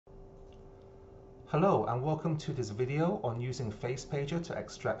Hello and welcome to this video on using Facepager to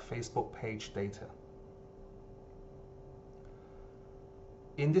extract Facebook page data.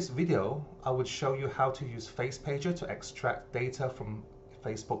 In this video, I would show you how to use Facepager to extract data from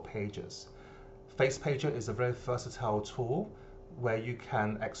Facebook pages. Facepager is a very versatile tool where you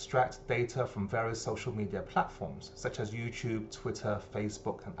can extract data from various social media platforms such as YouTube, Twitter,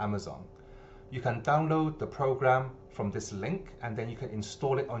 Facebook, and Amazon. You can download the program from this link and then you can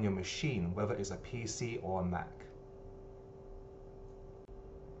install it on your machine, whether it's a PC or a Mac.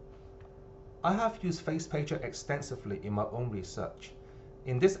 I have used Facepager extensively in my own research.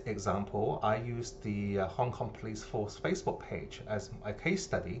 In this example, I used the Hong Kong Police Force Facebook page as a case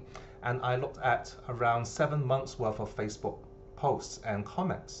study, and I looked at around 7 months worth of Facebook posts and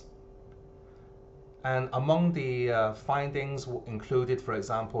comments. And among the findings included, for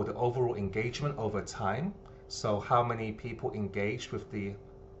example, the overall engagement over time. So how many people engaged with the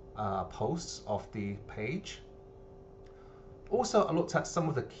posts of the page. Also, I looked at some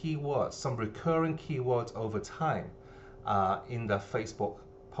of the keywords, some recurring keywords over time in the Facebook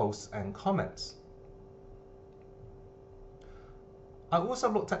posts and comments. I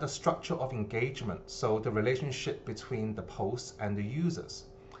also looked at the structure of engagement, so the relationship between the posts and the users.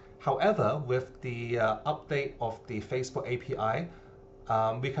 However, with the update of the Facebook API,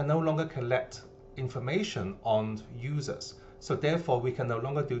 we can no longer collect information on users. So therefore, we can no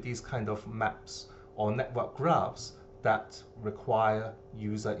longer do these kind of maps or network graphs that require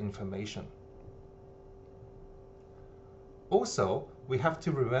user information. Also, we have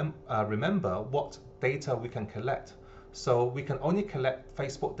to remember what data we can collect. So we can only collect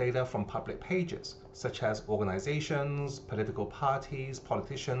Facebook data from public pages, such as organizations, political parties,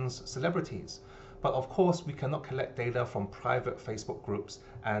 politicians, celebrities. But of course, we cannot collect data from private Facebook groups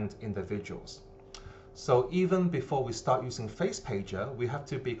and individuals. So even before we start using Facepager, we have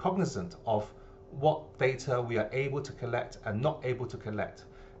to be cognizant of what data we are able to collect and not able to collect.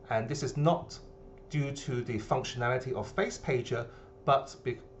 And this is not due to the functionality of Facepager, but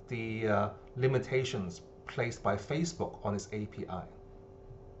the limitations placed by Facebook on its API.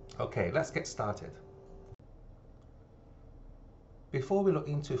 Okay, let's get started. Before we look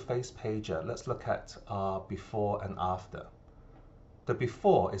into Facepager, let's look at before and after. The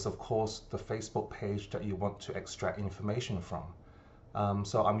before is, of course, the Facebook page that you want to extract information from.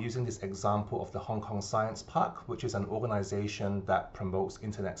 So I'm using this example of the Hong Kong Science Park, which is an organization that promotes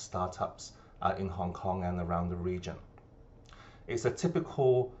internet startups in Hong Kong and around the region. It's a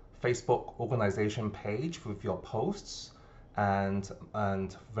typical Facebook organization page with your posts and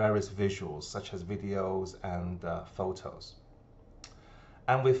various visuals such as videos and photos.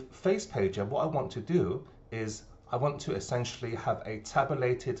 And with Facepager, what I want to do is I want to essentially have a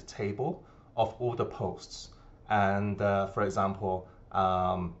tabulated table of all the posts. And for example,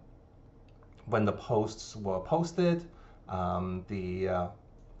 when the posts were posted, the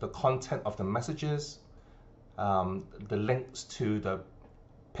content of the messages, the links to the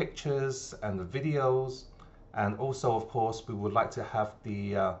pictures and the videos, and also, of course, we would like to have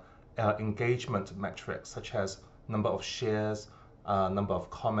the engagement metrics such as number of shares, number of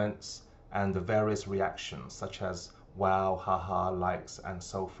comments, and the various reactions such as wow, haha, likes, and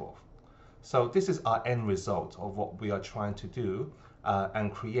so forth. So this is our end result of what we are trying to do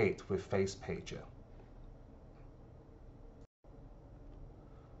and create with Facepager.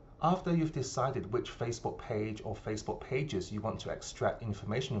 After you've decided which Facebook page or Facebook pages you want to extract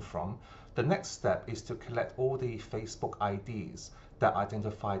information from, the next step is to collect all the Facebook IDs that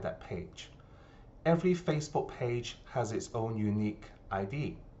identify that page. Every Facebook page has its own unique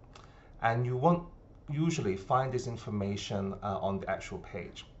ID, and you won't usually find this information on the actual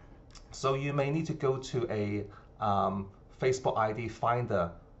page. So you may need to go to a Facebook ID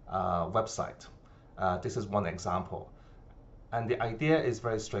Finder website. This is one example. And the idea is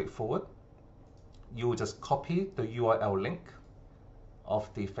very straightforward. You will just copy the URL link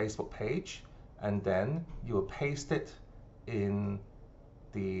of the Facebook page, and then you will paste it in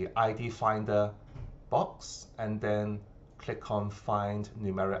the ID Finder box, and then click on Find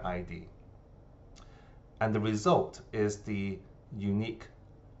Numeric ID. And the result is the unique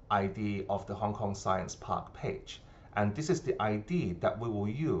ID of the Hong Kong Science Park page. And this is the ID that we will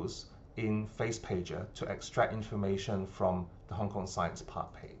use in Facepager to extract information from the Hong Kong Science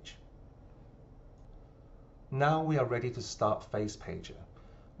Park page. Now we are ready to start Facepager.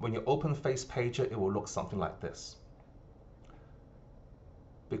 When you open Facepager, it will look something like this.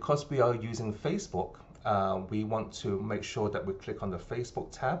 Because we are using Facebook, we want to make sure that we click on the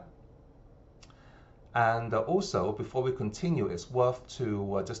Facebook tab. And also, before we continue, it's worth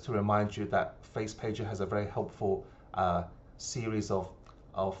to just to remind you that Facepager has a very helpful series of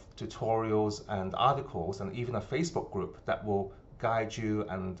of tutorials and articles, and even a Facebook group that will guide you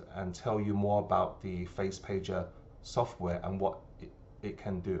and tell you more about the Facepager software and what it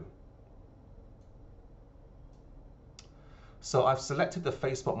can do. So I've selected the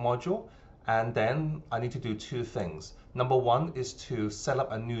Facebook module, and then I need to do two things. Number one is to set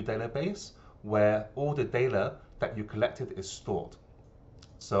up a new database where all the data that you collected is stored.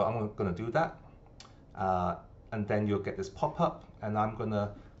 So I'm going to do that, and then you'll get this pop-up, and I'm going to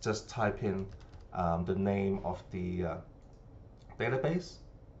just type in the name of the database.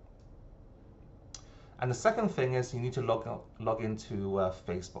 And the second thing is you need to log into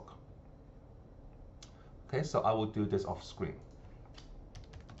Facebook. Okay, so I will do this off screen.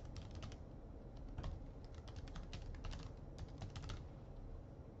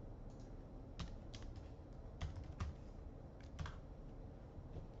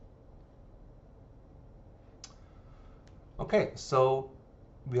 Okay, so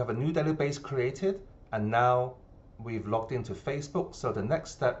we have a new database created, and now we've logged into Facebook. So the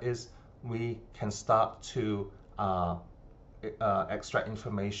next step is we can start to extract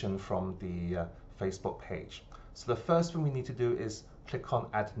information from the Facebook page. So the first thing we need to do is click on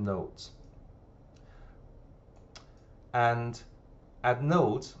Add Nodes. And Add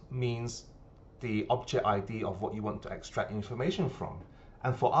Nodes means the object ID of what you want to extract information from.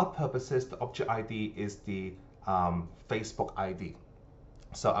 And for our purposes, the object ID is the Facebook ID.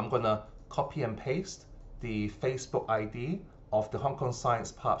 So I'm going to copy and paste the Facebook ID of the Hong Kong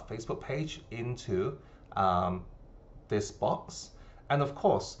Science Park Facebook page into this box. And of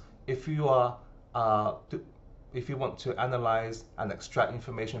course, if you want to analyze and extract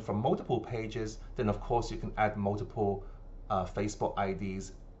information from multiple pages, then of course you can add multiple Facebook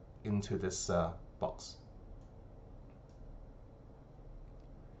IDs into this box.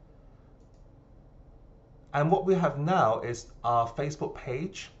 And what we have now is our Facebook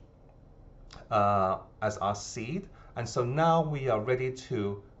page as our seed. And so now we are ready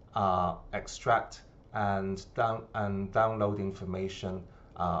to extract and download information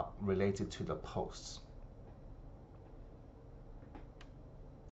related to the posts.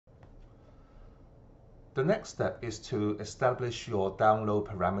 The next step is to establish your download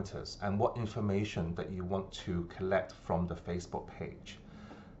parameters and what information that you want to collect from the Facebook page.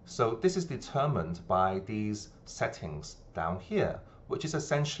 So this is determined by these settings down here, which is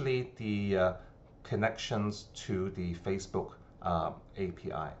essentially the connections to the Facebook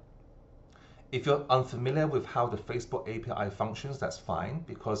API. If you're unfamiliar with how the Facebook API functions, that's fine,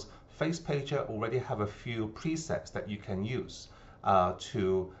 because Facepager already have a few presets that you can use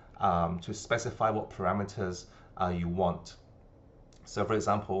to specify what parameters you want. So for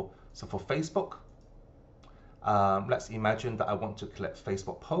example, for Facebook, let's imagine that I want to collect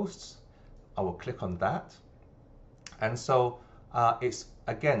Facebook posts. I will click on that. And so it's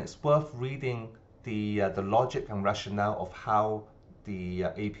worth reading the logic and rationale of how the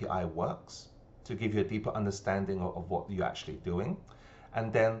API works to give you a deeper understanding of what you're actually doing.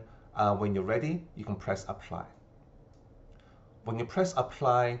 And then when you're ready, you can press apply. When you press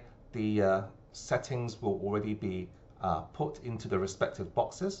apply, the settings will already be put into the respective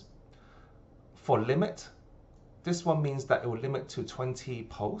boxes. For limit, this one means that it will limit to 20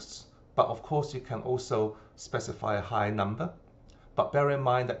 posts, but of course you can also specify a higher number. But bear in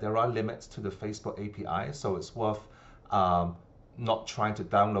mind that there are limits to the Facebook API, so it's worth not trying to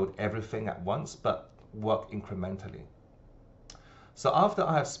download everything at once, but work incrementally. So after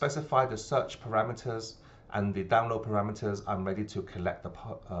I have specified the search parameters and the download parameters, I'm ready to collect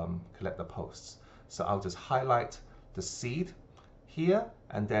the posts. So I'll just highlight the seed here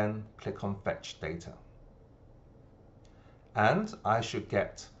and then click on Fetch Data. And I should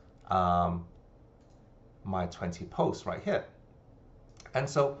get my 20 posts right here. And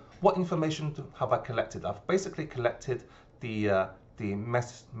so what information have I collected? I've basically collected the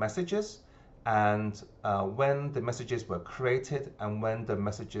messages and when the messages were created and when the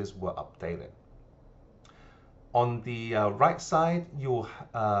messages were updated. On the right side,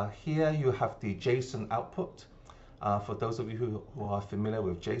 here you have the JSON output for those of you who are familiar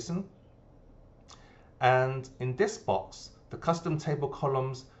with JSON. And in this box, the custom table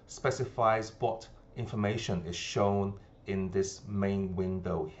columns specifies what information is shown in this main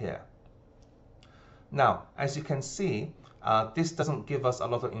window here. Now, as you can see, this doesn't give us a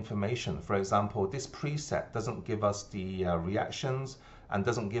lot of information. For example, this preset doesn't give us the reactions and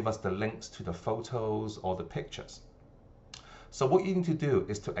doesn't give us the links to the photos or the pictures. So what you need to do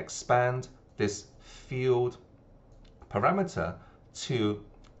is to expand this field parameter to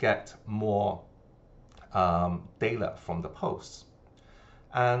get more data from the posts.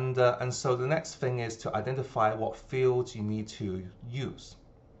 And so the next thing is to identify what fields you need to use.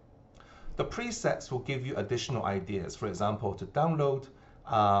 The presets will give you additional ideas. For example, to download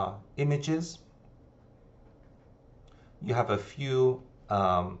images, you have a few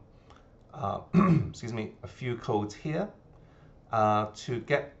excuse me, a few codes here. To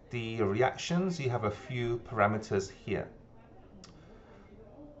get the reactions, you have a few parameters here.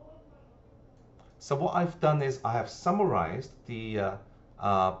 So what I've done is I have summarized the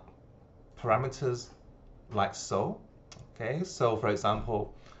parameters like so. Okay, so for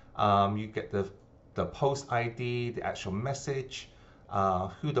example, you get the post ID, the actual message,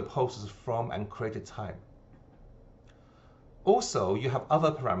 who the post is from, and created time. Also, you have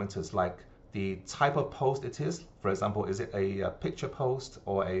other parameters like the type of post it is. For example, is it a picture post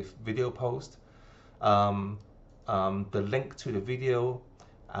or a video post? The link to the video,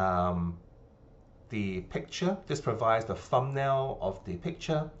 the picture. This provides the thumbnail of the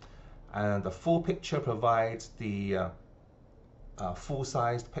picture, and the full picture provides the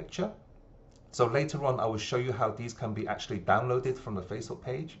full-sized picture. So later on, I will show you how these can be actually downloaded from the Facebook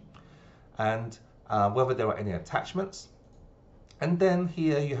page, and whether there are any attachments. And then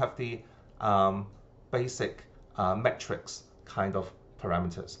here you have the basic metrics kind of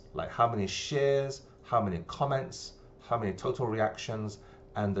parameters, like how many shares, how many comments, how many total reactions,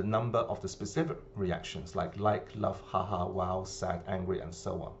 and the number of the specific reactions, like, love, haha, wow, sad, angry, and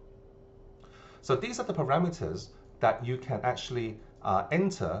so on. So these are the parameters that you can actually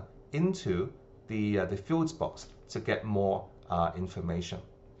enter into the fields box to get more information.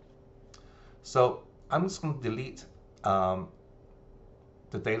 So I'm just going to delete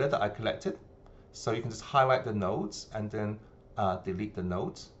the data that I collected. So you can just highlight the nodes and then delete the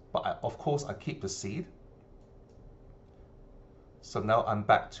nodes. But of course, I keep the seed. So now I'm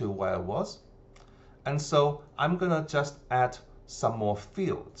back to where I was. And so I'm going to just add some more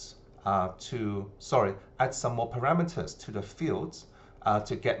fields add some more parameters to the fields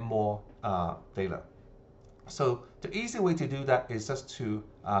to get more data. So the easy way to do that is just to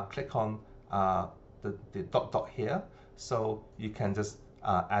click on the dot here. So you can just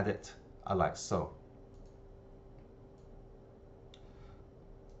add it like so.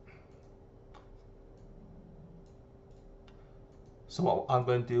 So what I'm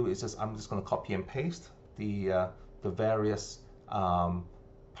going to do is I'm just going to copy and paste the various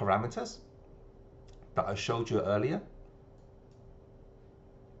parameters that I showed you earlier,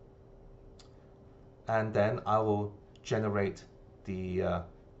 and then I will generate the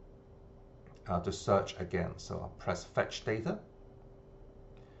search again. So I'll press fetch data,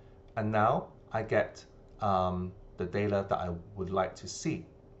 and now I get the data that I would like to see.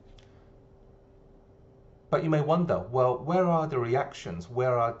 But you may wonder, well, where are the reactions?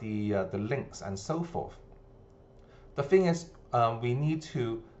 Where are the links and so forth? The thing is, we need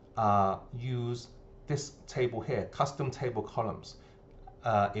to use this table here, custom table columns,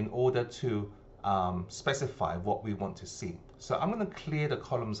 in order to specify what we want to see. So I'm going to clear the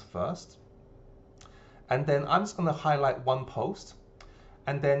columns first, and then I'm just going to highlight one post,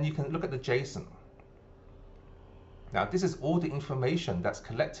 and then you can look at the JSON. Now this is all the information that's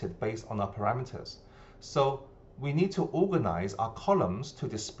collected based on our parameters. So we need to organize our columns to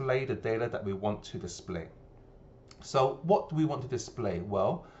display the data that we want to display. So what do we want to display?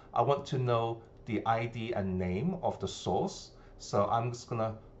 Well, I want to know the ID and name of the source. So I'm just going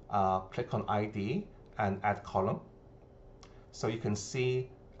to click on ID and add column. So you can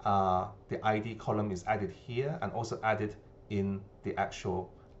see the ID column is added here and also added in the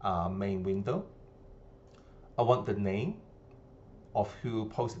actual main window. I want the name of who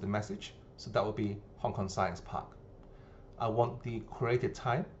posted the message. So that will be Hong Kong Science Park. I want the created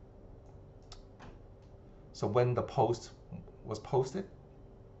time. So when the post was posted.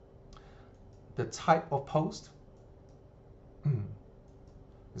 The type of post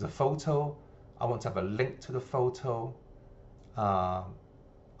is a photo. I want to have a link to the photo. I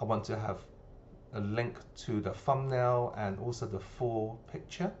want to have a link to the thumbnail and also the full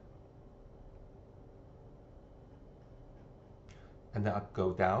picture. And then I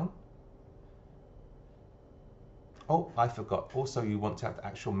go down. Oh, I forgot. Also, you want to have the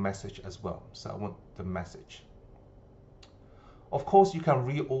actual message as well. So I want the message. Of course, you can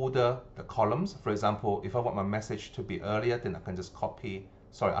reorder the columns. For example, if I want my message to be earlier, then I can just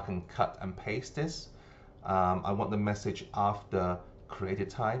I can cut and paste this. I want the message after created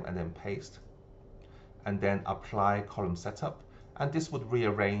time and then paste. And then apply column setup. And this would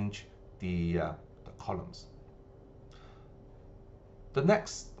rearrange the columns. The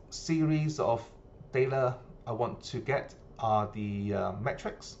next series of data I want to get are the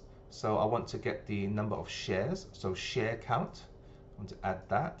metrics. So I want to get the number of shares. So share count. I want to add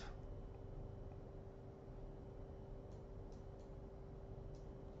that.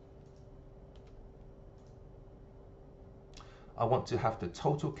 I want to have the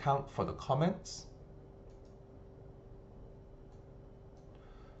total count for the comments.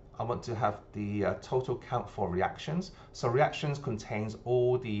 I want to have the total count for reactions. So reactions contains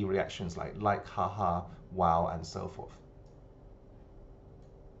all the reactions like, haha, wow, and so forth.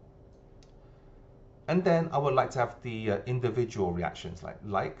 And then I would like to have the individual reactions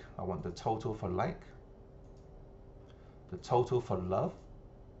like, I want the total for like, the total for love,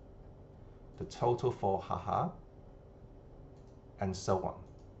 the total for haha, and so on.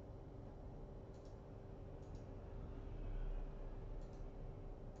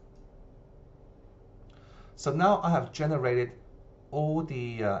 So now I have generated all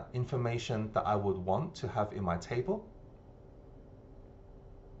the information that I would want to have in my table.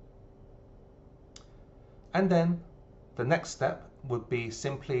 And then the next step would be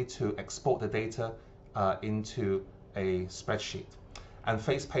simply to export the data into a spreadsheet. And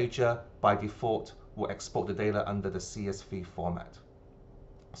Facepager by default will export the data under the CSV format.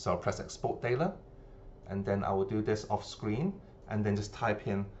 So I'll press export data, and then I will do this off screen, and then just type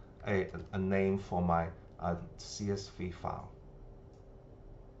in a name for my CSV file.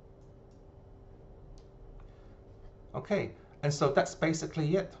 Okay, and so that's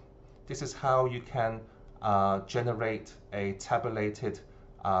basically it. This is how you can generate a tabulated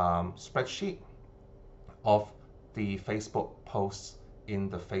spreadsheet of the Facebook posts in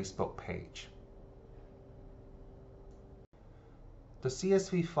the Facebook page. The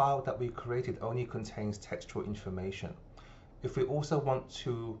CSV file that we created only contains textual information. If we also want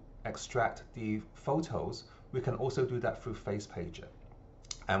to extract the photos, we can also do that through Facepager.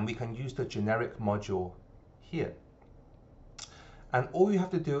 And we can use the generic module here. And all you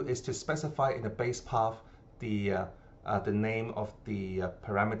have to do is to specify in the base path the name of the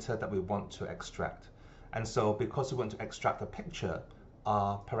parameter that we want to extract. And so because we want to extract a picture,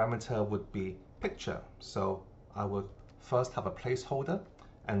 our parameter would be picture. So I would first have a placeholder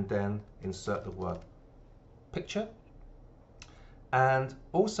and then insert the word picture. And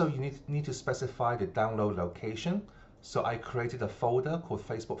also you need to specify the download location. So I created a folder called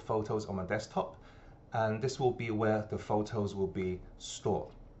Facebook Photos on my desktop, and this will be where the photos will be stored.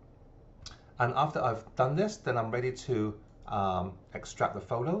 And after I've done this, then I'm ready to extract the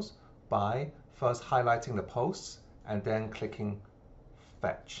photos by first highlighting the posts and then clicking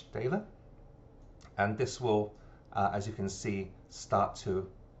Fetch Data. And this will, as you can see, start to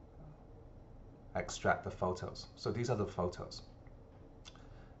extract the photos. So these are the photos.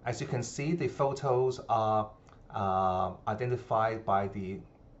 As you can see, the photos are identified by the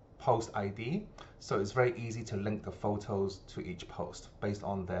post ID, so it's very easy to link the photos to each post based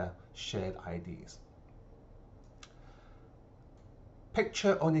on their shared IDs.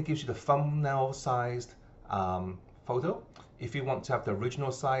 Picture only gives you the thumbnail sized photo. If you want to have the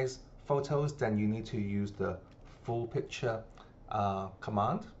original size photos, then you need to use the full picture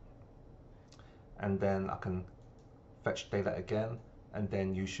command, and then I can fetch data again, and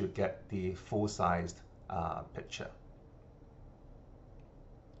then you should get the full-sized picture,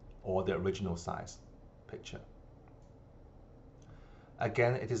 or the original size picture.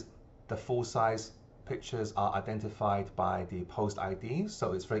 Again, it is the full-size pictures are identified by the post IDs,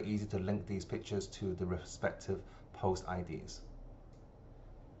 so it's very easy to link these pictures to the respective post IDs.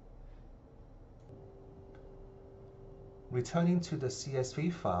 Returning to the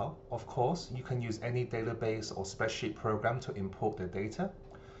CSV file, of course, you can use any database or spreadsheet program to import the data.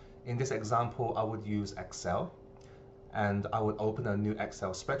 In this example, I would use Excel, and I would open a new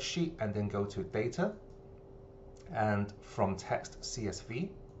Excel spreadsheet and then go to Data, and from Text CSV,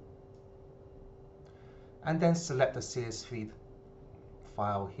 and then select the CSV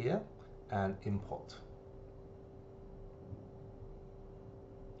file here and import.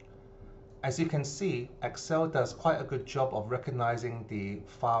 As you can see, Excel does quite a good job of recognizing the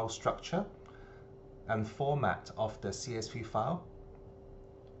file structure and format of the CSV file.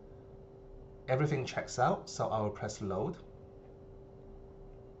 Everything checks out, so I will press load.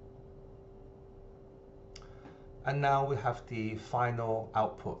 And now we have the final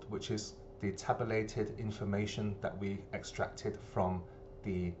output, which is the tabulated information that we extracted from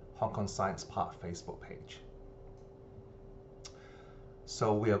the Hong Kong Science Park Facebook page.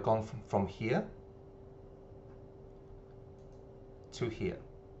 So we are gone from here to here.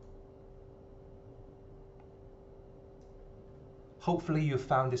 Hopefully you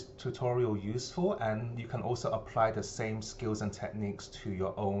found this tutorial useful, and you can also apply the same skills and techniques to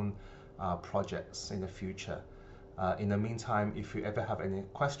your own projects in the future. In the meantime, if you ever have any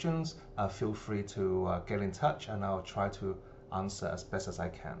questions, feel free to get in touch, and I'll try to answer as best as I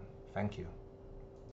can. Thank you.